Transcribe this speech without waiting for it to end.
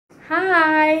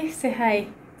Hi, say hi.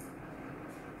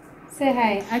 Say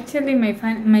hi. Actually,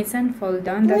 my son fall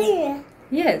down. That's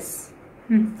yes.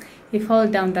 He fall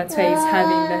down. That's why he's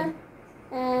having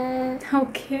that.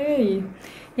 Okay.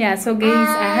 Yeah. So guys,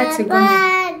 I had to go.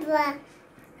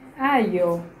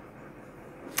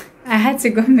 I had to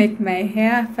go make my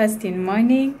hair first in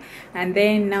morning, and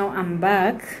then now I'm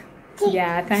back.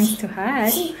 Yeah, thanks to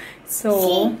her.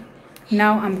 So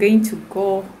now I'm going to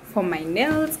go for my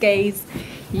nails, guys.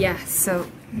 Yeah, so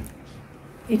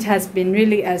it has been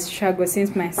really a struggle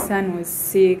since my son was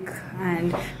sick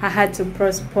and I had to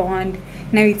postpone.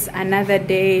 Now it's another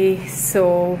day,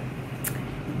 so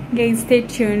guys, stay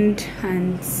tuned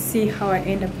and see how I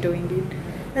end up doing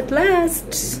it at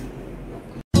last.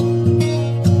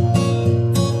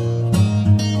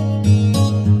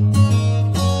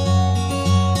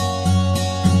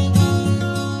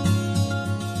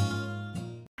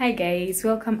 Hi guys,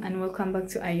 welcome back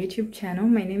to our YouTube channel.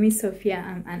 My name is Sophia.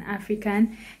 I'm an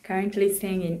African currently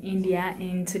staying in India.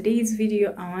 In today's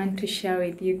video I want to share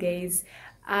with you guys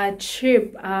a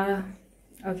trip.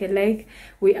 Okay, like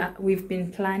we've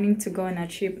been planning to go on a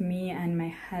trip, me and my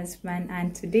husband,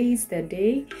 and today is the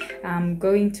day. I'm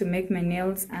going to make my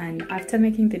nails, and after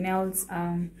making the nails,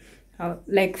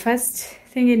 like first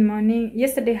thing in morning,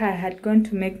 yesterday I had gone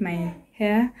to make my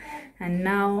hair, and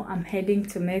now I'm heading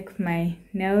to make my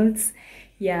nails.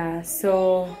 Yeah,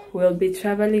 so we'll be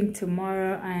traveling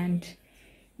tomorrow, and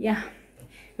yeah,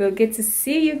 we'll get to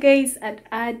see you guys at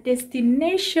our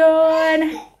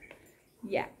destination.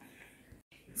 Yeah,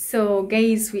 so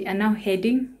guys, we are now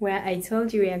heading where I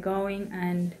told you we are going,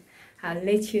 and I'll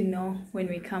let you know when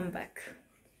we come back.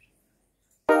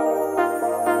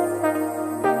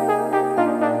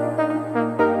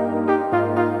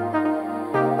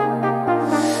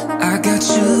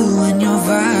 You and your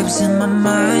vibes in my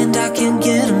mind, I can't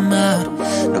get them out,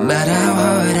 no matter how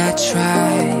hard I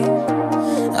try.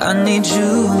 I need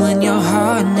you and your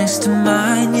heart next to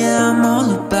mine. Yeah, I'm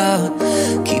all about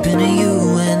keeping it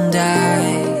you and I.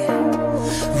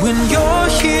 When you're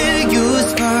here, you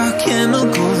spark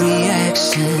chemical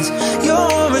reactions.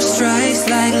 Your aura strikes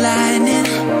like lightning.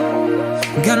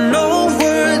 Got no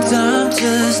words, I'm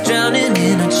just drowning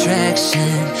in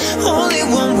attraction. Only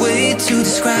one way to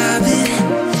describe it.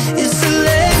 It's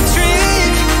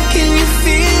electric, can you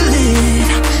feel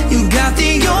it? You got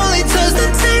the only touch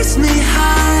that takes me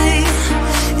high.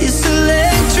 It's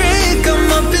electric,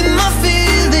 I'm up in my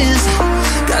feelings.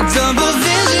 Got double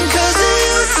vision 'cause of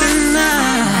you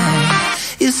tonight.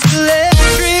 It's electric.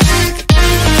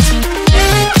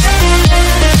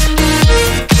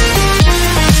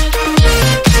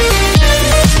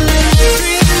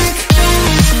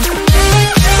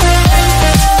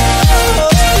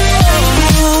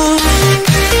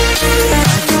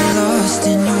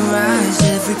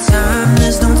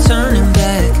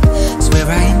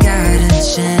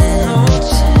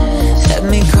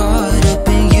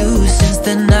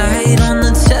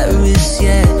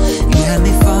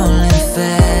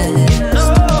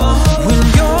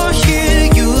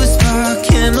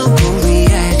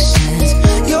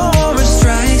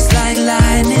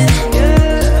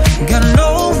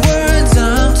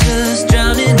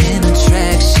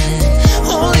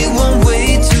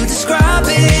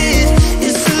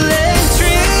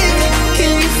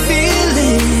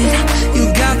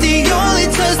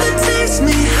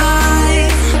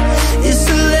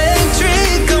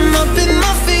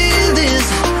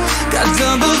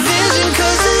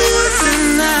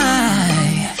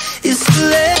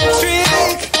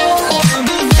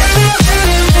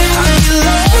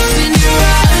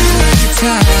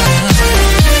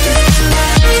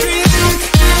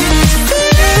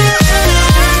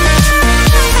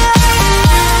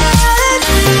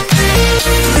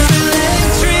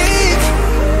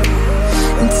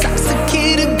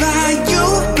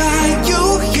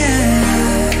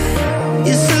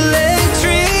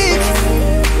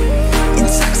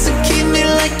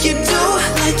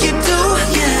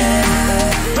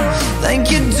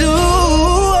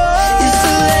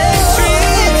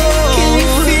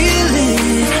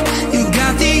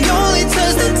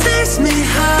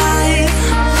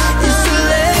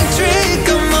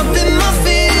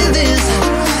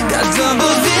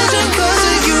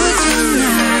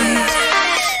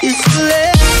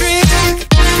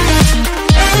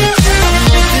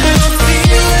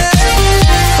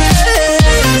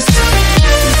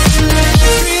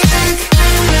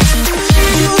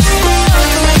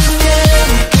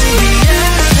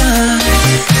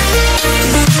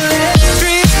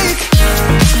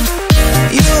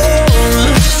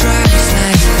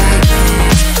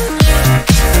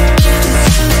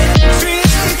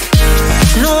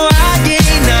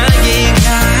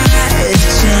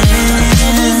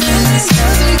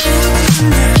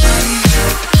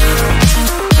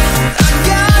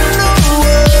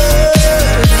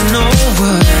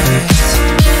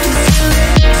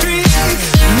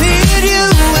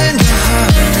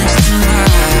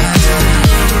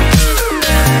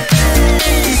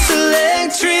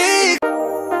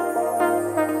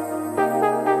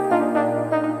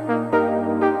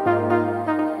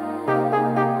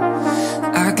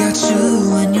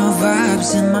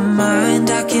 vibes in my mind,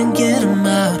 I can't get them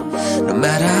out. No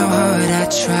matter how hard I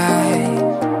try,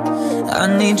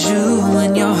 I need you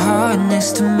and your heart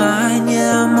next to mine.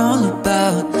 Yeah, I'm all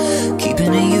about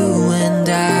keeping it you and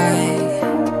I.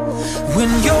 When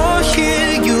you're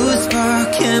here, you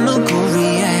spark chemical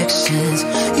reactions.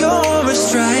 Your aura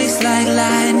strikes like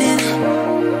lightning.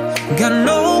 Got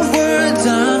no words,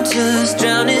 I'm just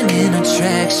drowning in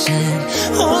attraction.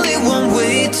 Only one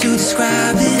way to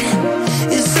describe it.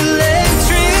 It's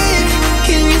electric,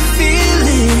 can you feel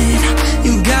it?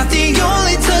 You got the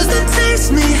only touch that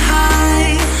takes me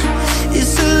high.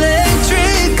 It's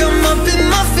electric, I'm up in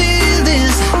my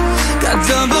feelings. Got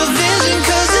double vision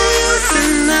 'cause of you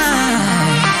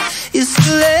tonight. It's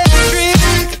electric.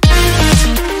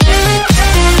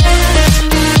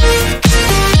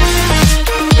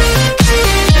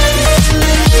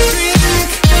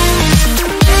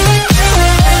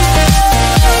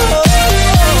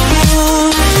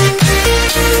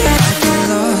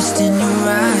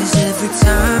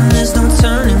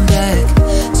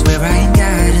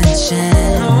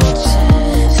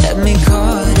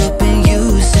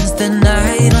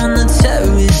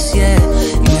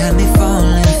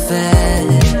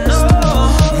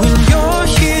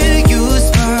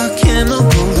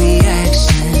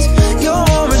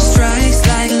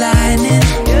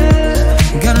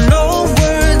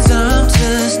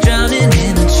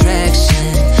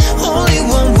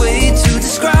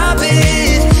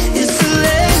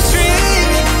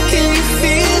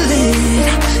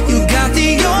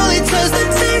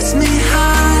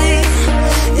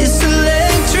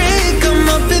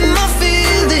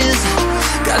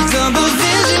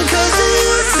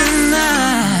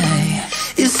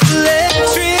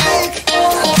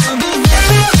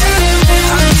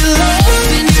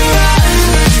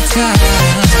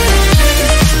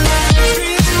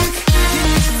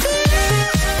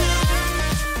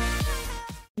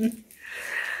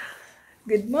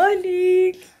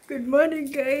 Good morning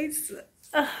guys.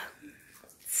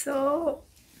 So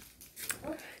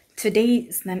today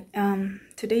is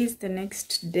the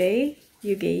next day,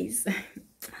 you guys.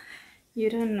 You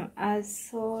don't know, I was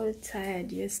so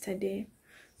tired yesterday.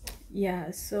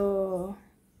 Yeah, so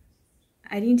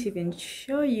I didn't even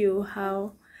show you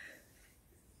how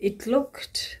it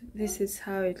looked. This is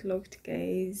how it looked,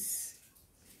 guys.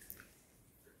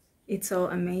 It's so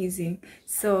amazing.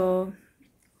 So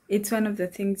it's one of the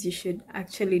things you should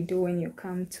actually do when you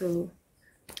come to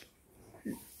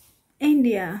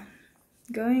India,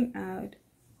 going out,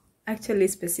 actually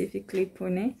specifically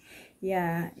Pune.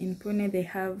 Yeah, in Pune they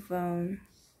have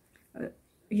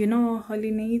you know,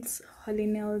 Holy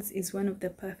Nails is one of the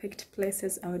perfect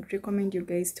places I would recommend you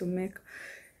guys to make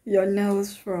your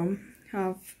nails from.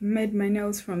 I've made my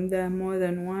nails from there more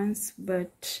than once,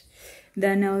 but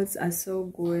their nails are so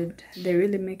good. They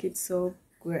really make it so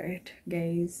great,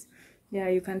 guys. Yeah,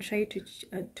 you can try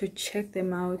to check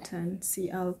them out and see.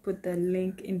 I'll put the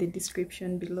link in the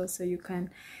description below so you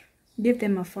can give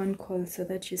them a phone call so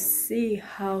that you see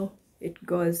how it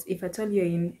goes. If at all you're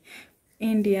in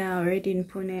India, already in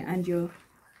Pune, and you're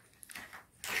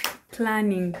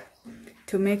planning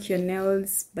to make your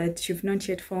nails but you've not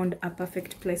yet found a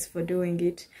perfect place for doing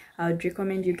it, I would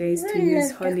recommend you guys to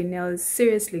use Holy Nails.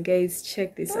 Seriously guys,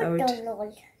 check this out.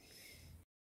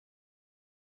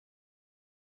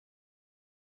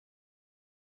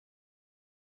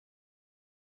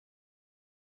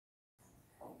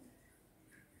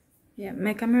 Yeah,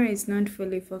 my camera is not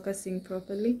fully focusing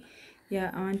properly. Yeah,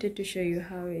 I wanted to show you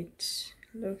how it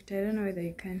looked. I don't know whether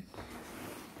you can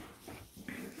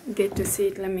get to see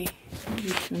it. Let me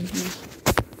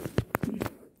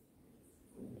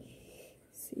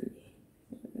see.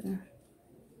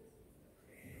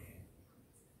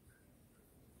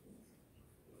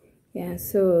 Yeah,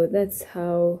 so that's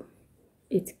how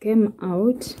it came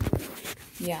out.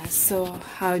 Yeah, so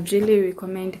I would really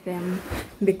recommend them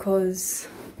because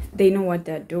they know what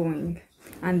they're doing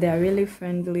and they're really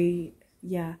friendly.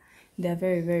 Yeah, they're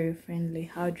very, very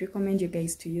friendly. I would recommend you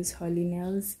guys to use Holy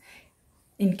Nails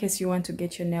in case you want to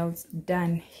get your nails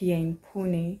done here in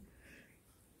Pune.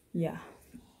 Yeah,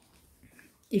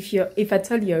 if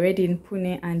at all you're already in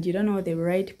Pune and you don't know the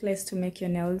right place to make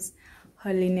your nails,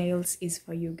 Holy Nails is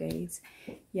for you guys.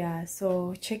 Yeah,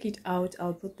 so check it out.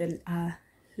 I'll put the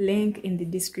link in the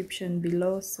description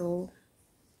below so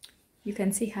you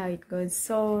can see how it goes.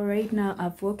 So right now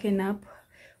I've woken up.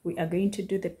 We are going to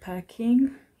do the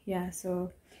packing. Yeah,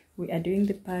 so we are doing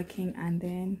the packing and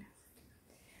then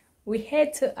we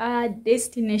head to our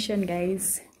destination,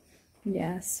 guys.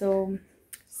 Yeah, so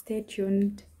stay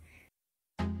tuned